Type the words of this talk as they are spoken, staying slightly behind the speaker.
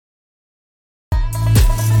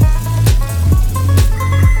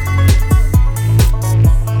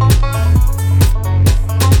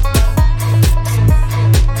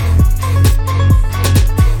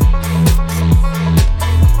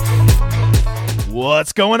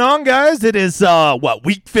What's going on, guys? It is,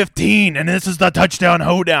 week 15, and this is the Touchdown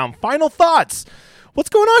Hoedown. Final thoughts. What's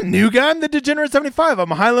going on, new guy? I'm the Degenerate 75.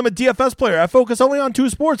 I'm a high-limit DFS player. I focus only on two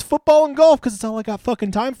sports, football and golf, because it's all I got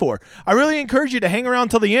fucking time for. I really encourage you to hang around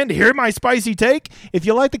till the end to hear my spicy take. If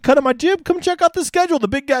you like the cut of my jib, come check out the schedule. The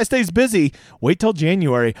big guy stays busy. Wait till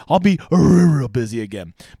January. I'll be real busy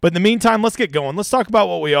again. But in the meantime, let's get going. Let's talk about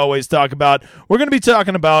what we always talk about. We're going to be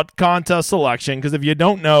talking about contest selection, because if you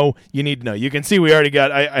don't know, you need to know. You can see we already got,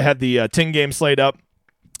 I had the 10-game slate up.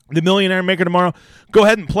 The Millionaire Maker tomorrow. Go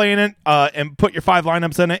ahead and play in it and put your 5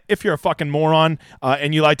 lineups in it if you're a fucking moron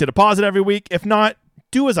and you like to deposit every week. If not,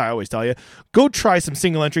 do as I always tell you. Go try some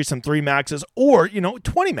single entry, some 3 maxes, or,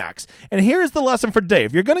 20 max. And here's the lesson for today.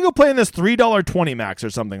 If you're going to go play in this $3 20 max or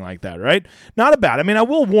something like that, right? Not a bad. I mean, I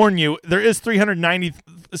will warn you, there is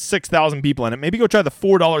 396,000 people in it. Maybe go try the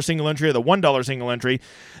 $4 single entry or the $1 single entry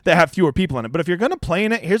that have fewer people in it. But if you're going to play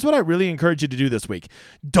in it, here's what I really encourage you to do this week.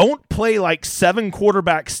 Don't play like 7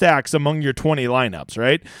 quarterback stacks among your 20 lineups,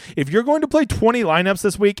 right? If you're going to play 20 lineups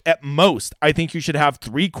this week, at most, I think you should have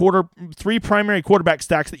 3 primary quarterback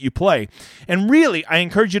stacks that you play. And really, I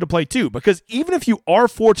encourage you to play 2, because even if you are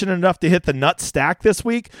fortunate enough to hit the nut stack this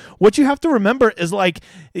week, what you have to remember is, like,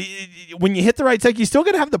 when you hit the right stack, you still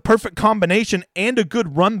got to have the perfect combination and a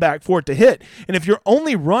good run back for it to hit. And if you're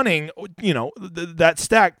only running, that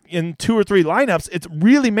stack in 2 or 3 lineups, it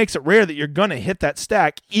really makes it rare that you're going to hit that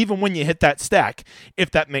stack even when you hit that stack, if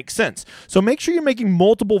that makes sense. So make sure you're making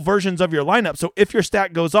multiple versions of your lineup. So if your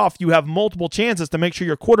stack goes off, you have multiple chances to make sure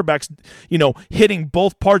your quarterback's, hitting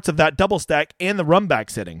both parts of that double stack and the run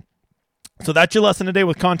back's hitting. So that's your lesson today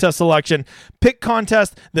with contest selection. Pick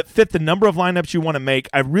contests that fit the number of lineups you want to make.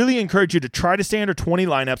 I really encourage you to try to stay under 20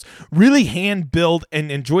 lineups, really hand build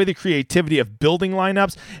and enjoy the creativity of building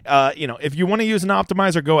lineups. If you want to use an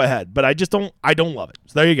optimizer, go ahead, but I don't love it.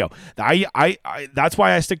 So there you go. I that's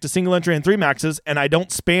why I stick to single entry and 3 maxes, and I don't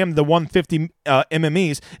spam the 150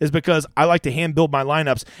 MMEs, is because I like to hand build my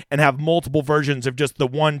lineups and have multiple versions of just the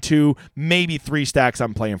 1, 2, maybe 3 stacks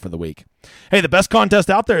I'm playing for the week. Hey, the best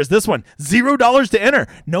contest out there is this one. $0 to enter.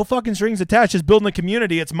 No fucking strings attached. Just building a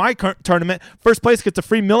community. It's my tournament. First place gets a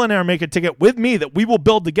free Millionaire Maker ticket with me that we will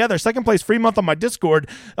build together. Second place, free month on my Discord,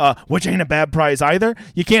 which ain't a bad prize either.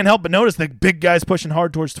 You can't help but notice the big guy's pushing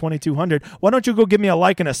hard towards 2,200. Why don't you go give me a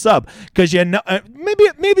like and a sub? Because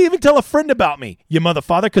maybe even tell a friend about me, you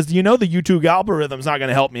motherfather, because the YouTube algorithm's not going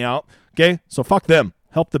to help me out. Okay? So fuck them.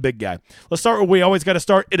 Help the big guy. Let's start where we always got to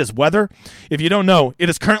start. It is weather. If you don't know, it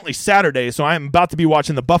is currently Saturday, so I am about to be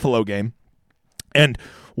watching the Buffalo game. And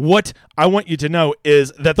what I want you to know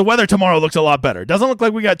is that the weather tomorrow looks a lot better. It doesn't look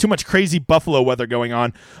like we got too much crazy Buffalo weather going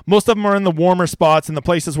on. Most of them are in the warmer spots, and the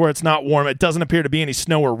places where it's not warm, it doesn't appear to be any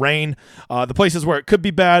snow or rain. The places where it could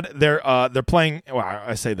be bad, they're playing. Well,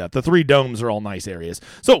 I say that the 3 domes are all nice areas.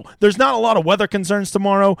 So there's not a lot of weather concerns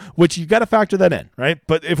tomorrow, which you got to factor that in, right?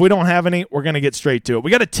 But if we don't have any, we're going to get straight to it.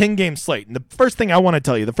 We got a 10-game slate, and the first thing I want to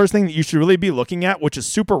tell you, the first thing that you should really be looking at, which is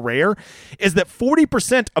super rare, is that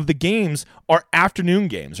 40% of the games are afternoon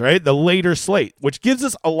games, right? The later slate, which gives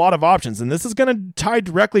us a lot of options. And this is going to tie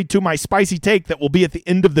directly to my spicy take that will be at the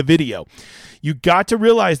end of the video. You got to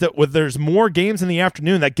realize that when there's more games in the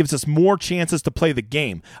afternoon, that gives us more chances to play the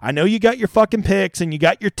game. I know you got your fucking picks and you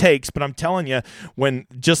got your takes, but I'm telling you, when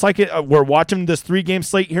just like we're watching this 3-game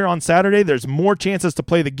slate here on Saturday, there's more chances to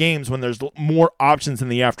play the games when there's more options in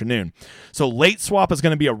the afternoon. So late swap is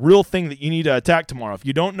going to be a real thing that you need to attack tomorrow. If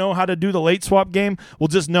you don't know how to do the late swap game, well,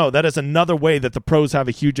 just know that is another way that the pros have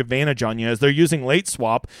a huge advantage on you, as they're using late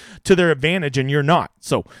swap to their advantage and you're not.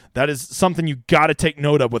 So that is something you got to take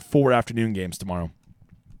note of with 4 afternoon games tomorrow.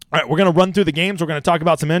 All right, we're going to run through the games. We're going to talk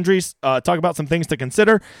about some injuries, talk about some things to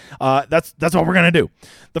consider. That's what we're going to do.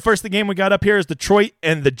 The first game we got up here is Detroit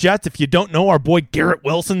and the Jets. If you don't know, our boy Garrett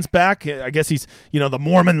Wilson's back. I guess he's, the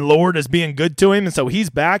Mormon Lord is being good to him, and so he's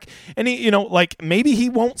back. And he, maybe he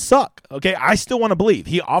won't suck. Okay, I still want to believe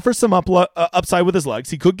he offers some upside with his legs.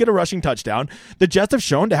 He could get a rushing touchdown. The Jets have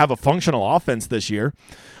shown to have a functional offense this year.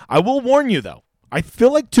 I will warn you though. I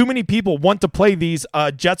feel like too many people want to play these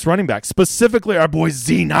Jets running backs, specifically our boy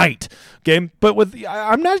Z Knight. Okay, but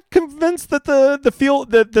I'm not convinced that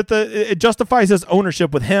it justifies his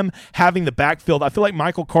ownership with him having the backfield. I feel like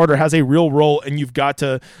Michael Carter has a real role, and you've got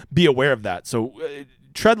to be aware of that. So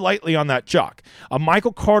tread lightly on that chalk. A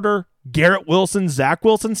Michael Carter, Garrett Wilson, Zach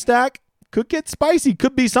Wilson stack could get spicy,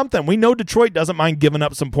 could be something. We know Detroit doesn't mind giving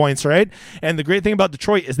up some points, right? And the great thing about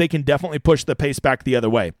Detroit is they can definitely push the pace back the other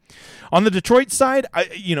way. On the Detroit side,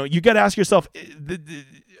 you got to ask yourself,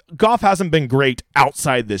 Goff hasn't been great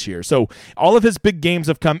outside this year. So all of his big games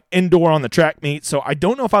have come indoor on the track meet. So I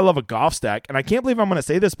don't know if I love a Goff stack. And I can't believe I'm going to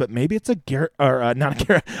say this, but maybe it's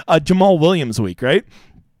a Jamal Williams week, right?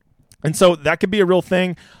 And so that could be a real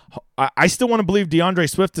thing. I still want to believe DeAndre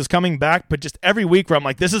Swift is coming back, but just every week where I'm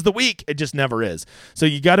like, this is the week, it just never is. So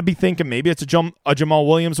you got to be thinking maybe it's a Jamal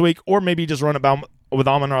Williams week, or maybe you just run about with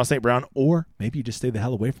Amon-Ra St. Brown, or maybe you just stay the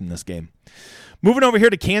hell away from this game. Moving over here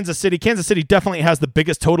to Kansas City. Kansas City definitely has the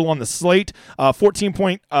biggest total on the slate,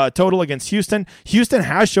 14-point total against Houston. Houston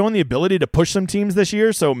has shown the ability to push some teams this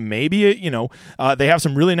year, so maybe they have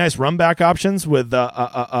some really nice run back options with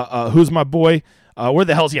who's my boy? Where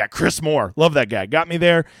the hell's he at? Chris Moore. Love that guy. Got me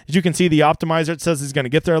there. As you can see, the optimizer, it says he's going to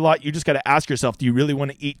get there a lot. You just got to ask yourself, do you really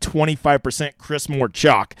want to eat 25% Chris Moore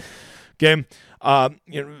chalk? Okay.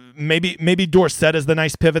 Maybe Dorsett is the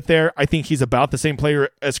nice pivot there. I think he's about the same player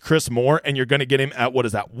as Chris Moore, and you're going to get him at,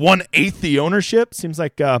 1/8 the ownership? Seems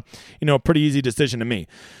like, a pretty easy decision to me.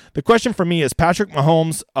 The question for me is Patrick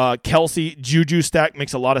Mahomes, Kelsey, Juju stack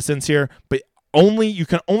makes a lot of sense here, but you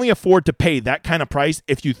can only afford to pay that kind of price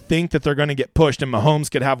if you think that they're going to get pushed, and Mahomes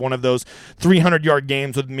could have one of those 300-yard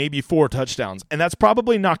games with maybe 4 touchdowns. And that's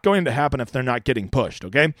probably not going to happen if they're not getting pushed,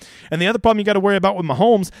 okay? And the other problem you got to worry about with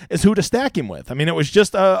Mahomes is who to stack him with. I mean, it was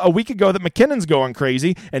just a week ago that McKinnon's going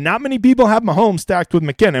crazy, and not many people have Mahomes stacked with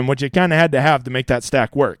McKinnon, which you kind of had to have to make that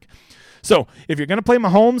stack work. So if you're going to play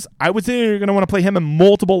Mahomes, I would say you're going to want to play him in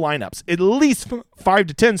multiple lineups, at least 5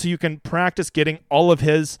 to 10, so you can practice getting all of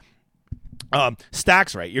his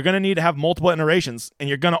stacks right. You're going to need to have multiple iterations, and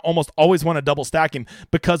you're going to almost always want to double stack him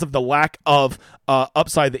because of the lack of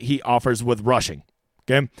upside that he offers with rushing.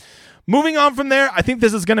 Okay. Moving on from there, I think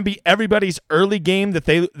this is going to be everybody's early game that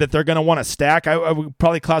they're going to want to stack. I would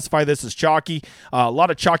probably classify this as chalky. A lot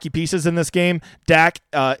of chalky pieces in this game. Dak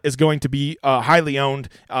is going to be highly owned.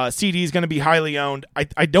 CD is going to be highly owned.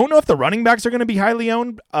 I don't know if the running backs are going to be highly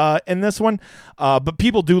owned in this one, but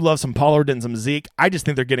people do love some Pollard and some Zeke. I just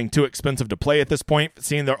think they're getting too expensive to play at this point,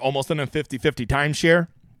 seeing they're almost in a 50-50 timeshare.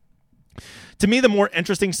 To me, the more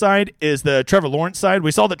interesting side is the Trevor Lawrence side.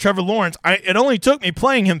 We saw that Trevor Lawrence, it only took me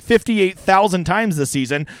playing him 58,000 times this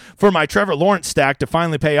season for my Trevor Lawrence stack to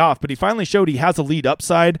finally pay off, but he finally showed he has a lead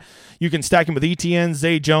upside. You can stack him with ETN,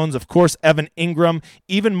 Zay Jones, of course, Evan Ingram,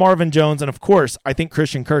 even Marvin Jones, and of course, I think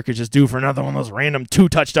Christian Kirk is just due for another one of those random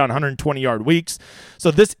 2-touchdown, 120-yard weeks.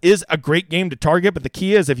 So this is a great game to target, but the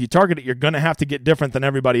key is if you target it, you're going to have to get different than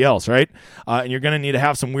everybody else, right? And you're going to need to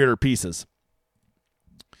have some weirder pieces.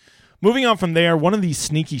 Moving on from there, one of these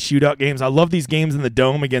sneaky shootout games. I love these games in the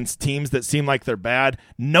Dome against teams that seem like they're bad.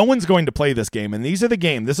 No one's going to play this game, and these are the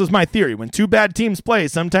game. This is my theory. When two bad teams play,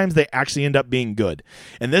 sometimes they actually end up being good.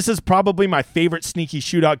 And this is probably my favorite sneaky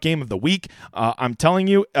shootout game of the week. I'm telling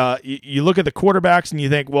you, you look at the quarterbacks and you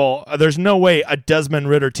think, well, there's no way a Desmond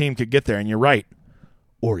Ridder team could get there, and you're right.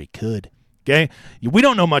 Or he could. Okay, we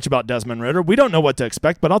don't know much about Desmond Ridder. We don't know what to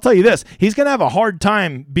expect, but I'll tell you this. He's going to have a hard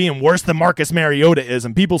time being worse than Marcus Mariota is,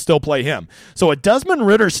 and people still play him. So a Desmond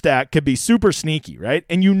Ridder stack could be super sneaky, right?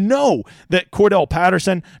 And you know that Cordell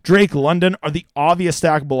Patterson, Drake London are the obvious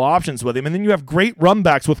stackable options with him. And then you have great run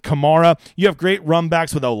backs with Kamara. You have great run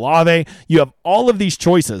backs with Olave. You have all of these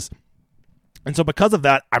choices. And so because of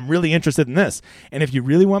that, I'm really interested in this. And if you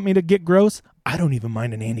really want me to get gross, I don't even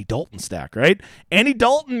mind an Andy Dalton stack, right? Andy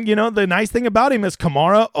Dalton, the nice thing about him is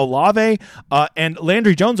Kamara, Olave, and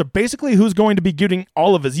Landry Jones are basically who's going to be getting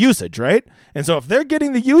all of his usage, right? And so if they're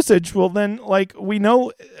getting the usage, well then, we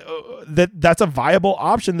know that's a viable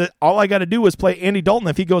option that all I got to do is play Andy Dalton.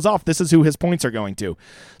 If he goes off, this is who his points are going to.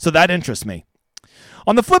 So that interests me.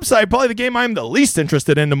 On the flip side, probably the game I'm the least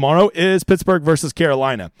interested in tomorrow is Pittsburgh versus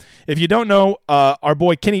Carolina. If you don't know, our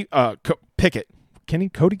boy Cody Pickett,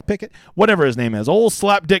 whatever his name is, old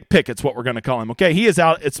Slapdick Pickett's what we're going to call him. Okay, he is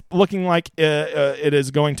out. It's looking like it is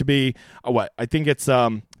going to be what? I think it's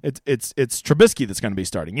Trubisky that's going to be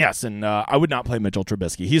starting. Yes, and I would not play Mitchell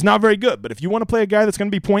Trubisky. He's not very good, but if you want to play a guy that's going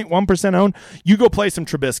to be 0.1% owned, you go play some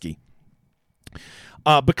Trubisky.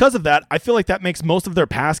 Because of that, I feel like that makes most of their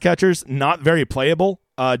pass catchers not very playable.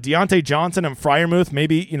 Deontay Johnson and Freiermuth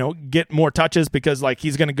maybe, get more touches because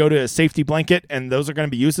he's going to go to a safety blanket and those are going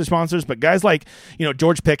to be usage monsters. But guys like,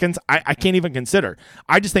 George Pickens, I can't even consider.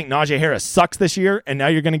 I just think Najee Harris sucks this year, and now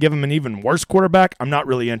you're going to give him an even worse quarterback. I'm not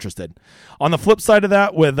really interested. On the flip side of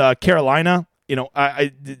that with Carolina,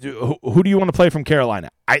 who do you want to play from Carolina?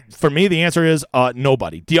 For me, the answer is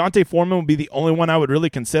nobody. Deontay Foreman would be the only one I would really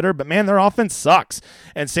consider, but man, their offense sucks.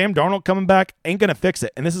 And Sam Darnold coming back ain't going to fix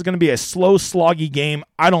it. And this is going to be a slow, sloggy game.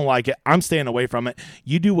 I don't like it. I'm staying away from it.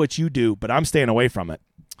 You do what you do, but I'm staying away from it.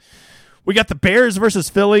 We got the Bears versus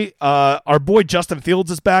Philly. Our boy Justin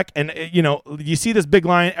Fields is back. And, you see this big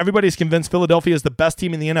line. Everybody's convinced Philadelphia is the best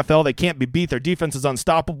team in the NFL. They can't be beat. Their defense is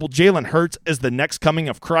unstoppable. Jalen Hurts is the next coming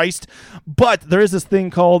of Christ. But there is this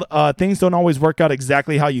thing called things don't always work out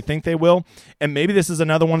exactly how you think they will. And maybe this is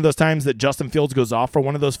another one of those times that Justin Fields goes off for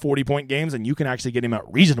one of those 40-point games, and you can actually get him at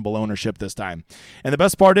reasonable ownership this time. And the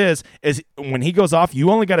best part is when he goes off,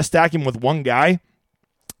 you only got to stack him with one guy.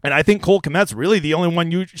 And I think Cole Kmet's really the only one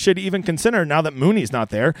you should even consider now that Mooney's not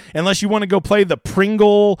there, unless you want to go play the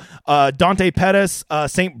Pringle, Dante Pettis,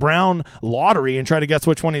 St. Brown lottery and try to guess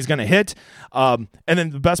which one he's going to hit. And then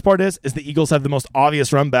the best part is the Eagles have the most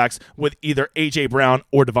obvious run backs with either A.J. Brown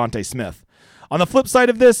or Devontae Smith. On the flip side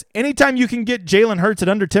of this, anytime you can get Jalen Hurts at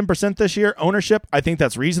under 10% this year, ownership, I think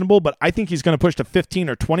that's reasonable, but I think he's going to push to 15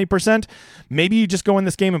 or 20%. Maybe you just go in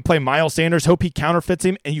this game and play Miles Sanders, hope he counterfeits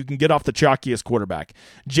him, and you can get off the chalkiest quarterback.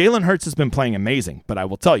 Jalen Hurts has been playing amazing, but I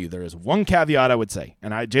will tell you, there is one caveat I would say,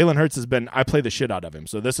 and Jalen Hurts I play the shit out of him,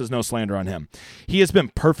 so this is no slander on him. He has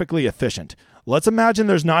been perfectly efficient. Let's imagine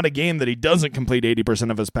there's not a game that he doesn't complete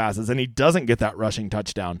 80% of his passes and he doesn't get that rushing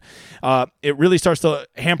touchdown. It really starts to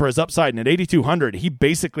hamper his upside. And at 8,200, he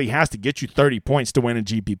basically has to get you 30 points to win a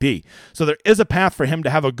GPP. So there is a path for him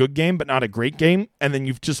to have a good game, but not a great game. And then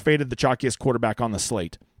you've just faded the chalkiest quarterback on the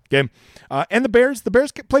slate. Okay. And the Bears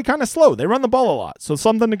play kind of slow. They run the ball a lot. So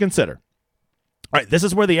something to consider. All right, this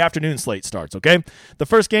is where the afternoon slate starts, okay? The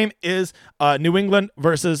first game is New England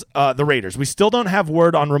versus the Raiders. We still don't have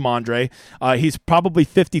word on Ramondre. He's probably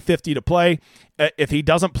 50-50 to play. If he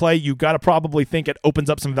doesn't play, you got to probably think it opens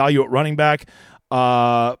up some value at running back.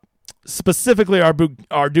 Specifically,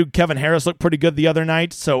 our dude Kevin Harris looked pretty good the other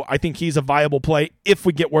night, so I think he's a viable play if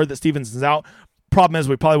we get word that Stevenson's out. Problem is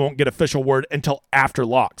we probably won't get official word until after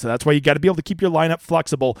lock. So that's why you got to be able to keep your lineup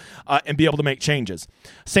flexible and be able to make changes.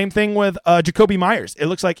 Same thing with Jacoby Myers. It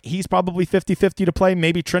looks like he's probably 50-50 to play,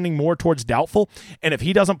 maybe trending more towards doubtful. And if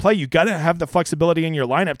he doesn't play, you got to have the flexibility in your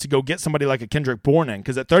lineup to go get somebody like a Kendrick Bourne in.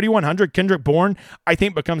 Because at 3,100, Kendrick Bourne, I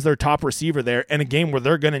think, becomes their top receiver there in a game where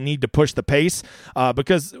they're going to need to push the pace.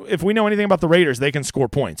 Because if we know anything about the Raiders, they can score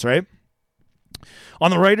points, right? On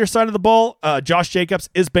the Raiders side of the ball, Josh Jacobs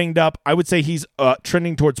is banged up. I would say he's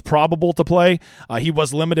trending towards probable to play. He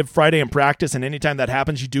was limited Friday in practice, and anytime that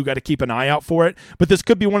happens, you do got to keep an eye out for it. But this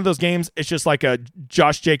could be one of those games. It's just like a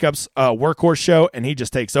Josh Jacobs workhorse show, and he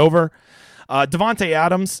just takes over. Devontae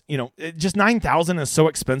Adams, just 9,000 is so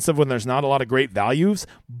expensive when there's not a lot of great values.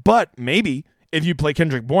 But maybe if you play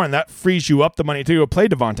Kendrick Bourne, that frees you up the money to go play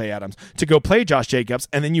Devontae Adams, to go play Josh Jacobs,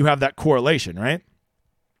 and then you have that correlation, right?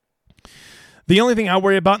 The only thing I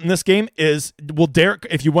worry about in this game is,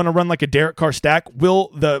 if you want to run like a Derek Carr stack, will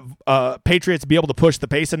the Patriots be able to push the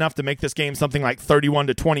pace enough to make this game something like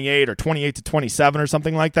 31-28 or 28-27 or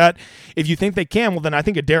something like that? If you think they can, well, then I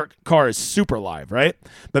think a Derek Carr is super live, right?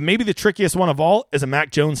 But maybe the trickiest one of all is a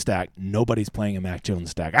Mac Jones stack. Nobody's playing a Mac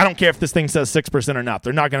Jones stack. I don't care if this thing says 6% or not.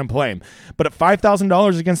 They're not going to play him. But at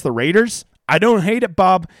 $5,000 against the Raiders, I don't hate it,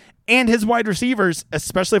 Bob. And his wide receivers,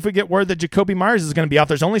 especially if we get word that Jacoby Myers is going to be out,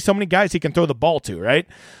 there's only so many guys he can throw the ball to, right?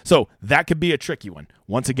 So that could be a tricky one.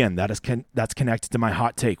 Once again, that's connected to my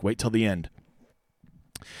hot take. Wait till the end.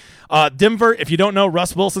 Denver, if you don't know,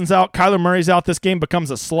 Russ Wilson's out. Kyler Murray's out. This game becomes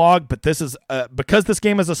a slog, but this is because this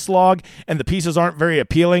game is a slog and the pieces aren't very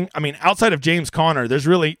appealing. I mean, outside of James Conner, there's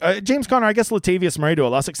really James Conner, I guess Latavius Murray to a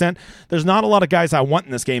less extent. There's not a lot of guys I want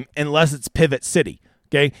in this game unless it's pivot city.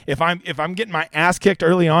 Okay, if I'm getting my ass kicked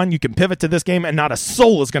early on, you can pivot to this game, and not a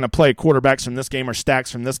soul is going to play quarterbacks from this game or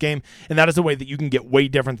stacks from this game, and that is a way that you can get way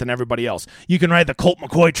different than everybody else. You can ride the Colt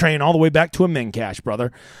McCoy train all the way back to a min cash,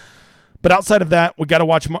 brother. But outside of that, we got to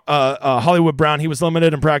watch Hollywood Brown. He was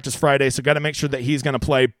limited in practice Friday, so got to make sure that he's going to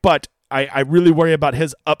play. But I really worry about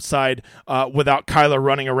his upside without Kyler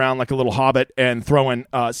running around like a little hobbit and throwing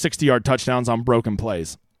 60-yard touchdowns on broken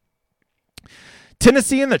plays.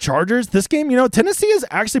 Tennessee and the Chargers, this game, Tennessee has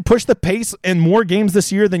actually pushed the pace in more games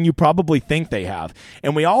this year than you probably think they have.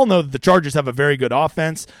 And we all know that the Chargers have a very good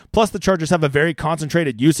offense. Plus, the Chargers have a very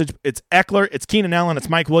concentrated usage. It's Eckler, it's Keenan Allen, it's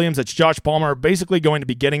Mike Williams, it's Josh Palmer, basically going to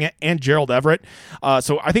be getting it, and Gerald Everett.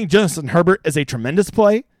 So I think Justin Herbert is a tremendous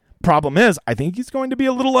play. Problem is, I think he's going to be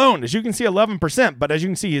a little owned. As you can see, 11%. But as you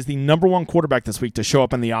can see, he's the number one quarterback this week to show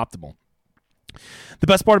up in the optimal. The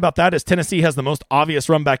best part about that is Tennessee has the most obvious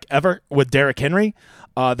run back ever with Derrick Henry.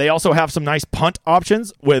 They also have some nice punt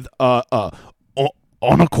options with Onakwa.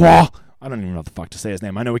 I don't even know what the fuck to say his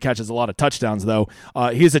name. I know he catches a lot of touchdowns, though.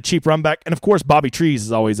 He's a cheap run back. And, of course, Bobby Trees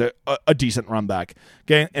is always a decent run back.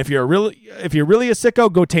 Okay, if you're really a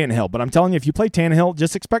sicko, go Tannehill. But I'm telling you, if you play Tannehill,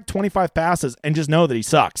 just expect 25 passes and just know that he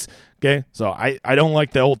sucks. Okay, so I don't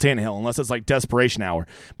like the old Tannehill unless it's like desperation hour.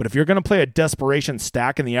 But if you're going to play a desperation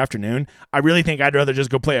stack in the afternoon, I really think I'd rather just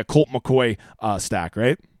go play a Colt McCoy stack,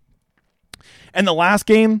 right? And the last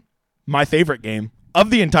game, my favorite game of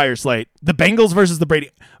the entire slate, the Bengals versus the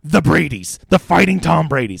Bradys, the fighting Tom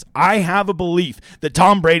Bradys. I have a belief that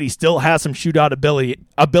Tom Brady still has some shootout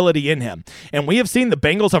ability in him. And we have seen the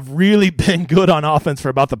Bengals have really been good on offense for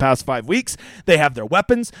about the past 5 weeks. They have their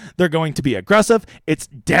weapons. They're going to be aggressive. It's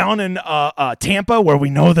down in Tampa, where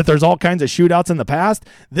we know that there's all kinds of shootouts in the past.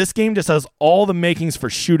 This game just has all the makings for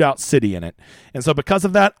shootout city in it. And so because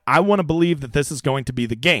of that, I want to believe that this is going to be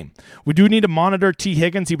the game. We do need to monitor T.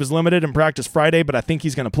 Higgins. He was limited in practice Friday, but I think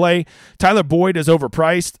he's going to play. Tyler Boyd is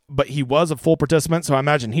overpriced, but he was a full participant, so I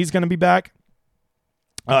imagine he's going to be back.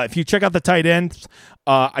 If you check out the tight ends,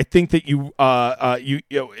 I think that you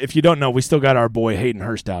if you don't know, we still got our boy Hayden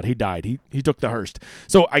Hurst out. He died. He took the Hurst.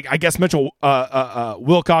 So I guess Mitchell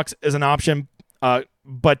Wilcox is an option.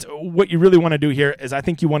 But what you really want to do here is I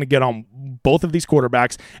think you want to get on both of these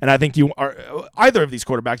quarterbacks, and I think you are either of these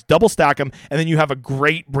quarterbacks, double stack them, and then you have a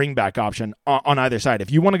great bring back option on either side. If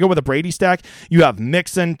you want to go with a Brady stack, you have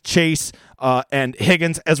Mixon, Chase, and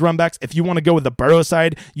Higgins as run backs. If you want to go with the Burrow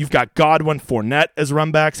side, you've got Godwin, Fournette as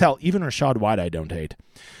run backs. Hell, even Rashad White I don't hate.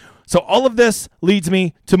 So all of this leads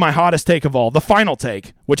me to my hottest take of all, the final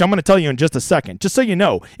take, which I'm going to tell you in just a second. Just so you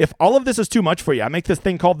know, if all of this is too much for you, I make this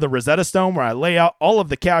thing called the Rosetta Stone, where I lay out all of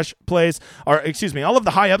the cash plays, all of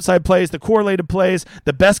the high upside plays, the correlated plays,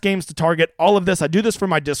 the best games to target, all of this. I do this for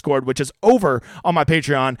my Discord, which is over on my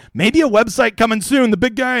Patreon. Maybe a website coming soon. The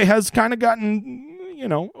big guy has kind of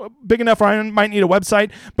gotten, big enough where I might need a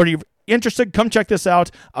website, but if you're interested, come check this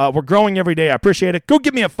out. We're growing every day. I appreciate it. Go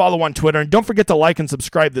give me a follow on Twitter, and don't forget to like and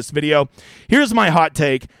subscribe this video. Here's my hot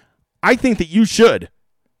take. I think that you should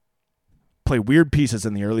play weird pieces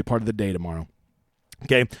in the early part of the day tomorrow.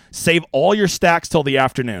 Okay, save all your stacks till the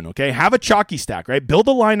afternoon, okay? Have a chalky stack, right? Build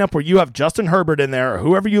a lineup where you have Justin Herbert in there or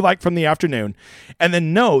whoever you like from the afternoon, and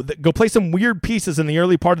then know that go play some weird pieces in the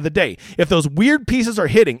early part of the day. If those weird pieces are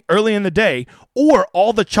hitting early in the day, or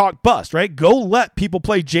all the chalk bust, right? Go let people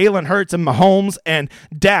play Jalen Hurts and Mahomes and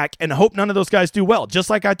Dak and hope none of those guys do well. Just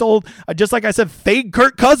like I said, fade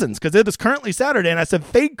Kirk Cousins, because it is currently Saturday, and I said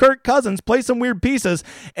fade Kirk Cousins, play some weird pieces,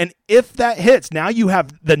 and if that hits, now you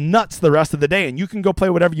have the nuts the rest of the day, and you can go play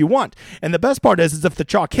whatever you want. And the best part is if the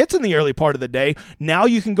chalk hits in the early part of the day, now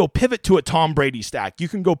you can go pivot to a Tom Brady stack. You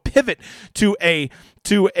can go pivot to a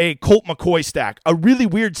Colt McCoy stack, a really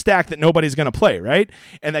weird stack that nobody's going to play, right?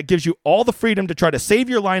 And that gives you all the freedom to try to save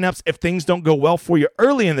your lineups if things don't go well for you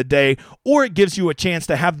early in the day, or it gives you a chance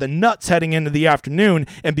to have the nuts heading into the afternoon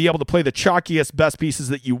and be able to play the chalkiest best pieces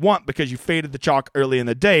that you want because you faded the chalk early in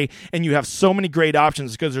the day, and you have so many great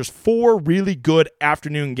options because there's 4 really good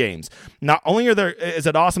afternoon games. Not only is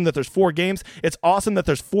it awesome that there's 4 games, it's awesome that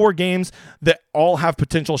there's 4 games that all have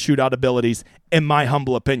potential shootout abilities, in my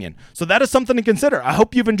humble opinion. So that is something to consider. I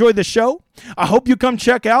hope you've enjoyed the show. I hope you come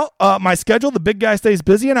check out my schedule. The big guy stays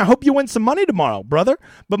busy, and I hope you win some money tomorrow, brother.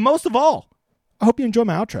 But most of all, I hope you enjoy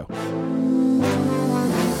my outro.